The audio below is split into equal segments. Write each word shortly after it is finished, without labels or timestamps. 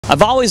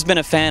I've always been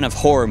a fan of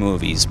horror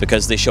movies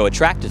because they show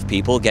attractive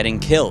people getting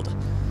killed.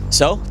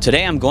 So,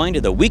 today I'm going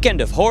to the Weekend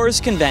of Horrors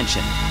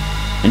convention.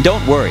 And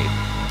don't worry,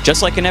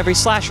 just like in every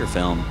slasher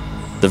film,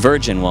 the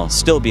virgin will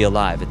still be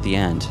alive at the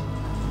end.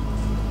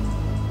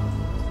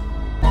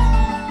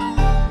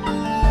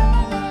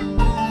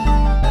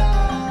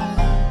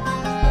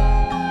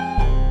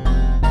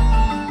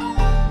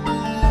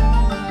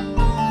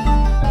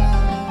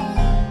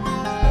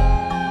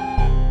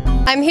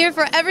 I'm here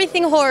for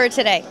everything horror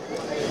today.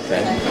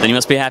 Okay. Then you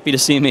must be happy to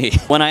see me.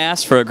 When I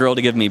asked for a girl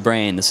to give me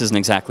brain, this isn't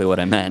exactly what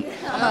I meant.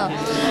 Oh,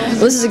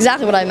 this is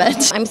exactly what I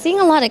meant. I'm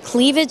seeing a lot of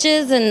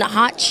cleavages and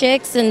hot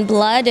chicks and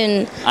blood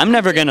and... I'm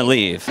never gonna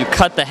leave. You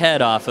cut the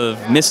head off of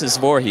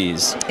Mrs.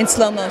 Voorhees. In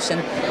slow motion.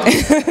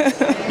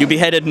 You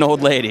beheaded an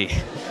old lady.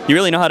 You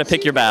really know how to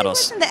pick your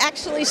battles.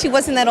 Actually, she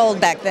wasn't that old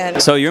back then.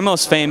 So you're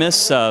most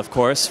famous, of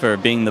course, for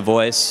being the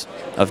voice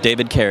of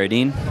David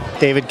Carradine.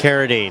 David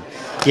Carradine,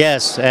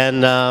 yes,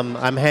 and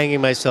I'm hanging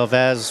myself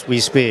as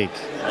we speak.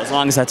 As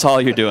long as that's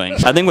all you're doing.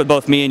 I think with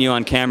both me and you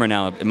on camera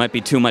now, it might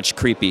be too much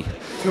creepy.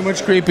 Too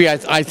much creepy?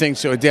 I think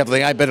so,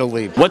 definitely. I better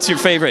leave. What's your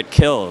favorite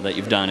kill that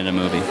you've done in a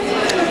movie?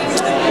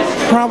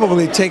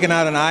 Probably taking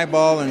out an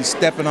eyeball and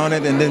stepping on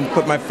it and then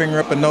put my finger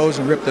up a nose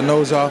and rip the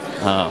nose off.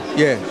 Oh.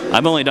 Yeah.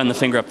 I've only done the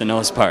finger up the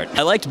nose part.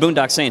 I liked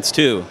Boondock Saints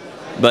too,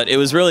 but it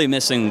was really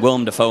missing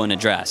Willem Dafoe in a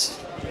dress.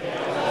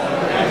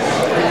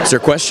 Is there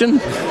a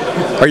question?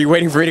 Are you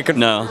waiting for me to...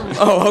 No.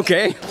 Oh,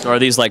 okay. So are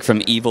these like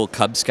from evil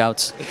Cub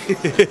Scouts?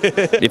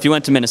 If you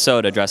went to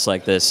Minnesota dressed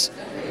like this,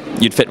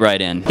 you'd fit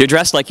right in. You're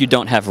dressed like you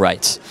don't have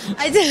rights.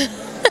 I do.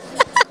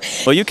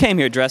 Well, you came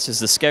here dressed as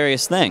the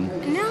scariest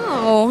thing.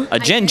 No. A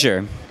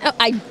ginger.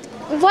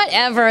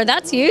 Whatever,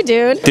 that's you,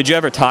 dude. Did you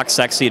ever talk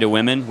sexy to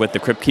women with the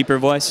Crypt Keeper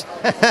voice?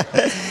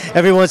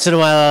 Every once in a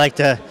while I like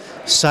to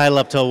sidle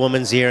up to a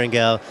woman's ear and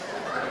go,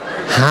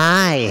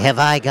 "Hi, have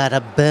I got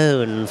a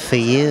bone for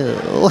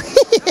you?"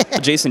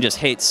 Jason just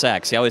hates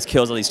sex. He always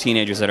kills all these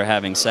teenagers that are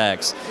having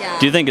sex. Yeah.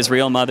 Do you think his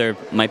real mother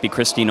might be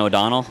Christine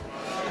O'Donnell?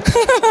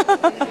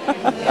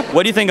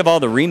 What do you think of all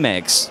the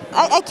remakes?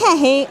 I can't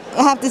hate.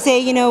 I have to say,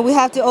 you know, we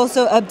have to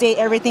also update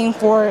everything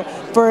for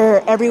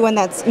everyone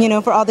that's, you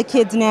know, for all the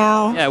kids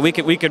now. Yeah, we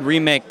could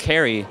remake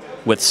Carrie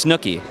with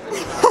Snooki.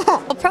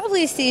 I'll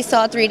probably see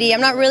Saw 3D.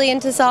 I'm not really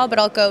into Saw, but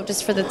I'll go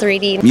just for the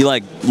 3D. You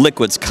like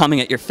liquids coming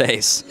at your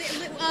face.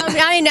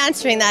 I ain't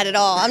answering that at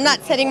all. I'm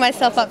not setting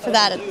myself up for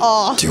that at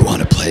all. Do you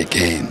want to play a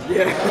game?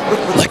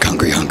 Like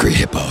Hungry Hungry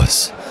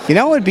Hippos? You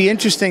know, it would be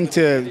interesting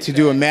to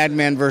do a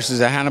Madman versus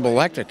a Hannibal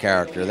Lecter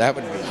character. That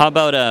would be... How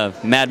about a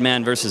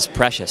Madman versus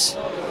Precious?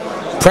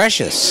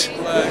 Precious.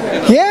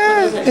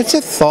 Yeah, it's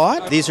a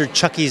thought. These are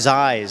Chucky's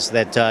eyes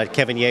that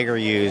Kevin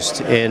Yeager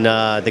used in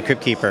The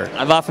Crypt Keeper.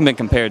 I've often been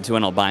compared to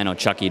an albino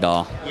Chucky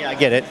doll. Yeah, I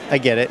get it. I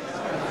get it.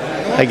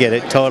 I get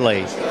it, totally.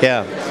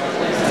 Yeah.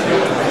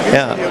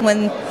 Yeah.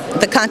 When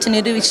the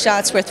continuity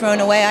shots were thrown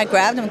away, I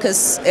grabbed them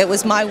because it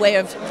was my way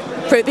of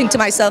proving to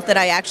myself that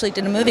I actually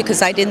did a movie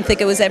because I didn't think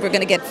it was ever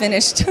going to get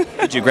finished.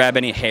 Did you grab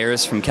any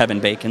hairs from Kevin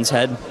Bacon's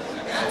head?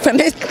 From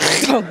it?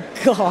 Oh,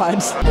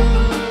 God.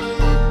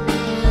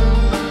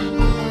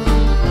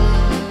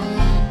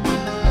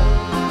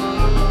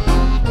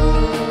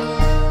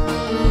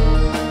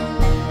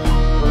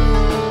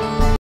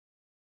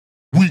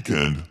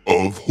 Weekend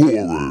of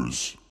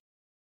Horrors.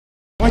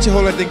 Why don't you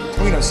hold that thing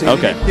between us? So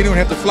Okay. You don't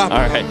have to flop. All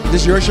right.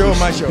 This is your show or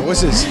my show?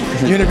 What's this?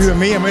 You interviewing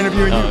me? I'm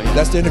interviewing you? Oh, yeah.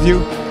 That's the interview?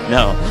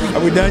 No. Are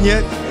we done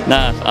yet?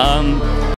 Nah,